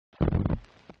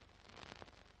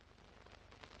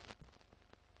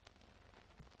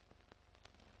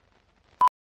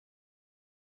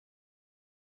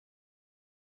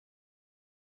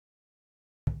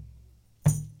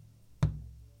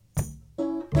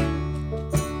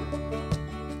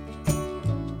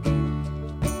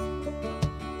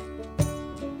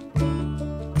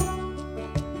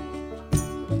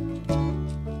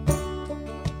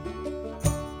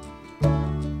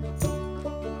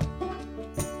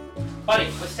Buddy,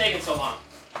 what's taking so long?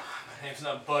 My name's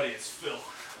not Buddy, it's Phil.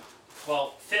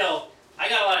 Well, Phil, I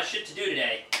got a lot of shit to do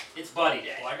today. It's Buddy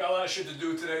Day. Well, I got a lot of shit to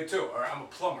do today, too. All right, I'm a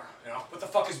plumber, you know? What the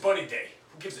fuck is Buddy Day?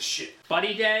 Who gives a shit?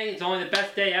 Buddy Day is only the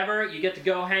best day ever. You get to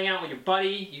go hang out with your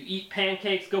buddy, you eat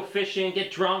pancakes, go fishing,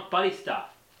 get drunk, buddy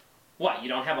stuff. What, you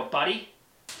don't have a buddy?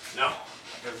 No,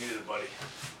 I never needed a buddy.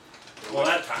 Well,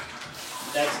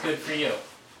 that's good for you. Yeah?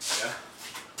 Well,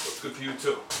 it's good for you,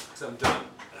 too. Because I'm done,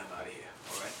 and I'm out of here,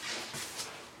 all right?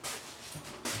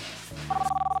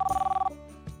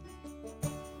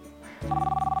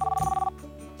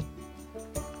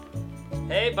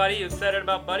 Hey, buddy, you excited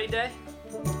about Buddy Day?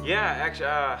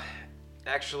 Yeah,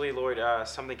 actually, Lloyd,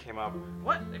 something came up.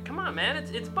 What? Come on, man,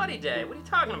 it's Buddy Day. What are you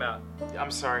talking about? I'm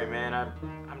sorry, man.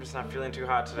 I'm just not feeling too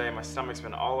hot today. My stomach's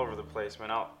been all over the place, man.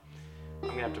 I'm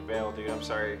gonna have to bail, dude. I'm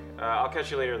sorry. I'll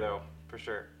catch you later, though, for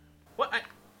sure. What?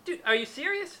 Dude, are you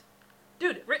serious?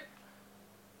 Dude, Rick.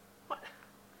 What?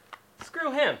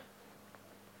 Screw him.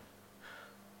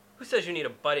 Who says you need a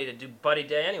buddy to do Buddy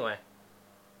Day anyway?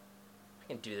 I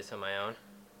can do this on my own.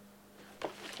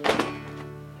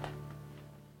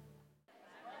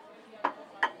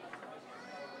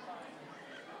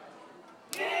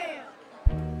 Yeah!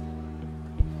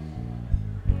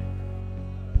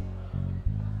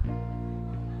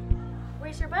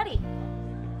 Where's your buddy?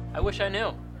 I wish I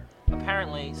knew.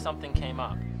 Apparently, something came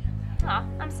up. Aw,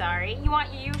 I'm sorry. You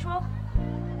want your usual?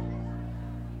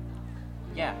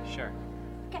 Yeah, sure.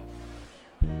 Okay.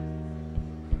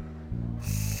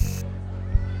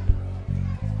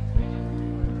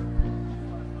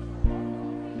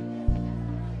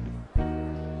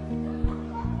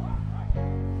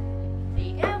 There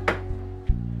you go.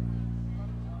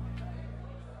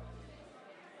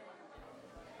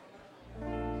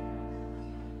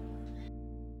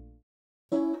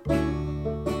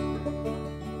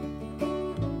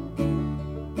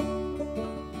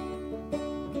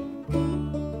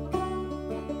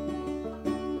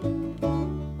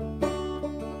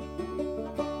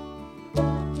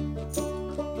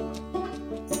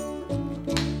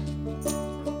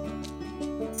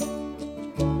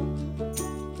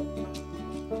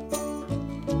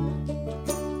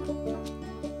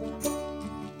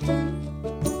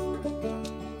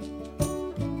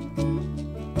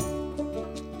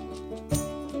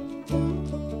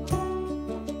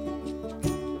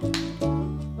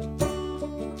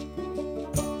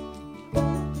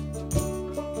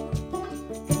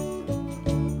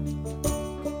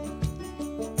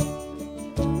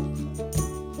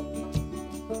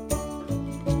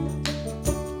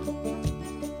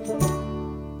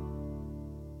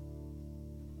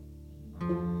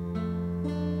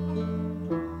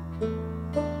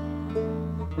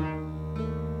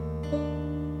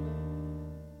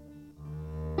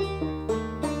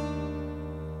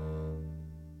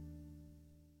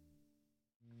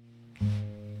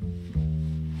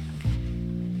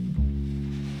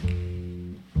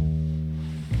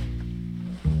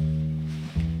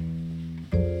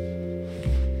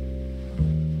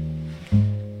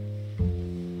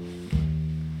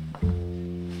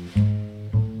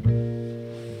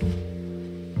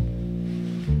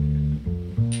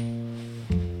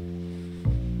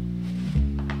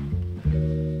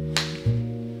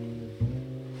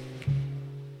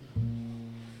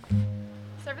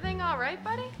 Is everything all right,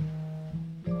 buddy?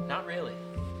 Not really.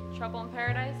 Trouble in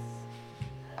paradise?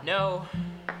 No,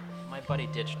 my buddy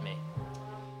ditched me.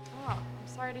 Oh, I'm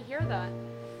sorry to hear that.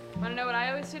 Want to know what I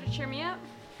always do to cheer me up?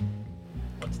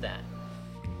 What's that?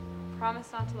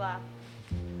 Promise not to laugh.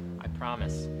 I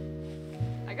promise.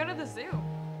 I go to the zoo.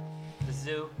 The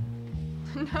zoo?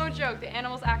 No joke, the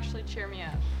animals actually cheer me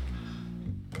up.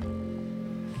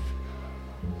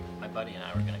 My buddy and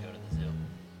I were gonna go to the zoo.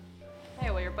 Hey,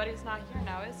 well, your buddy's not here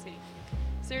now, is he?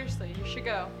 Seriously, you should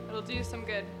go. It'll do you some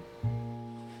good.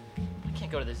 I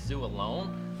can't go to the zoo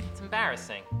alone. It's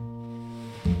embarrassing.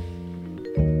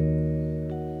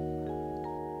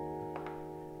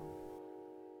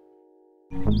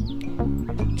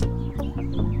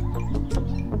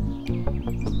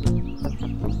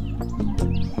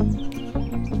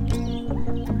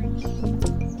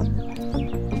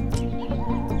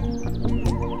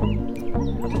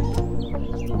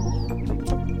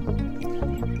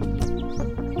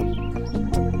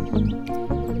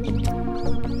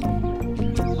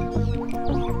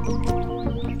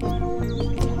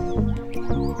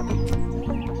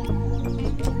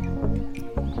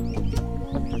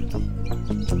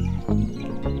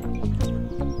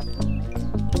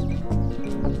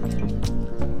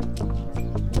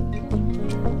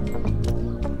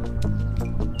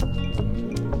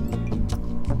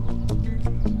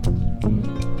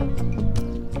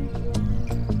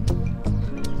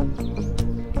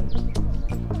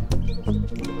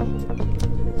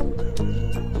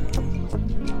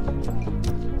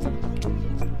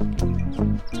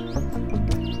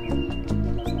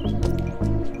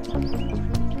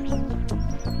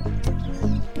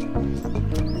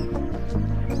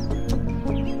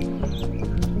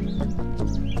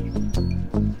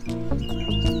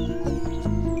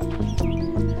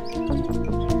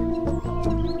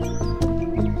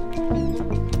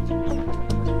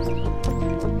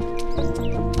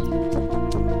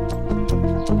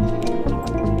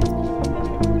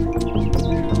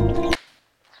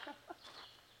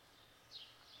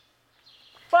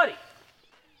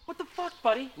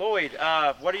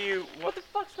 What are you? What the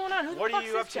fuck's going on? Who What the are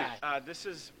fuck's you up this to? guy? This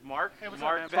is Mark. Hey, what's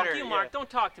Mark up, man? Better, Fuck you, Mark. yeah. Don't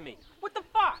talk to me. What the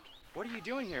fuck? What are you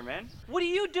doing here, man? What are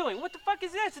you doing? What the fuck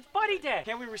is this? It's Buddy Day.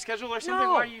 Can't we reschedule or something?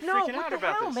 No, Why are you no, freaking what out the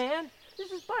about hell, this? man?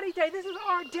 This is Buddy Day. This is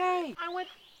our day. I went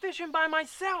fishing by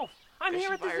myself. I'm here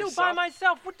Fishing at the by zoo by yourself?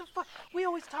 myself. What the fuck? We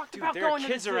always talked Dude, about there are going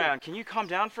kids to the zoo. around. Can you calm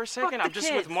down for a second? the I'm just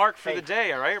kids. with Mark for Hey. the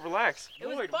day, all right? Relax. It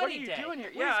was Lloyd, Buddy what are you Day. doing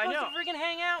here? We're Yeah, I supposed know. to freaking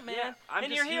hang out, man. Yeah, I'm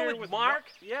and just you're here with Mark?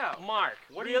 Yeah. Mark.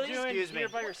 What really? are you doing Excuse me. here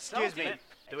by yourself? Excuse me. man?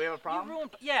 Do we have a problem? You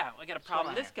ruined. Yeah, I got a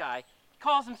problem. going This guy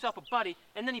calls himself a buddy,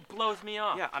 and then he blows me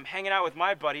off. Yeah, I'm hanging out with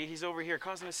my buddy. He's over here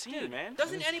causing a scene, Dude, man.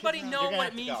 doesn't anybody know gonna what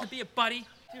have it to means go. to be a buddy?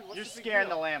 Dude, what's You're the big scaring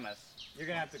the deal? llamas. You're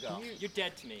gonna have to go. You're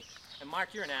dead to me. And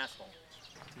Mark, you're an asshole.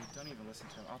 Dude, don't even listen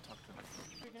to him. I'll talk to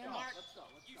him. Mark,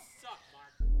 you suck,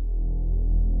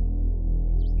 Mark.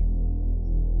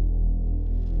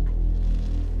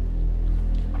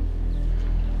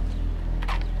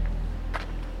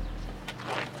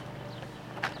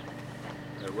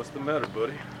 Hey, what's the matter,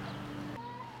 buddy?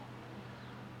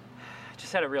 I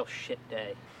just had a real shit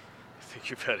day. I think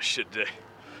you've had a shit day.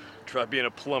 Try being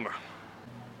a plumber.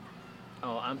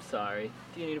 Oh, I'm sorry.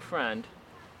 Do you need a friend?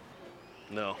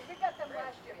 No.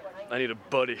 I need a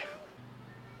buddy.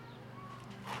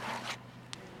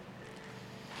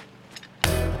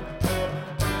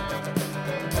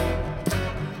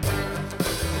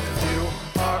 You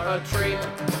are a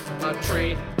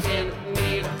tree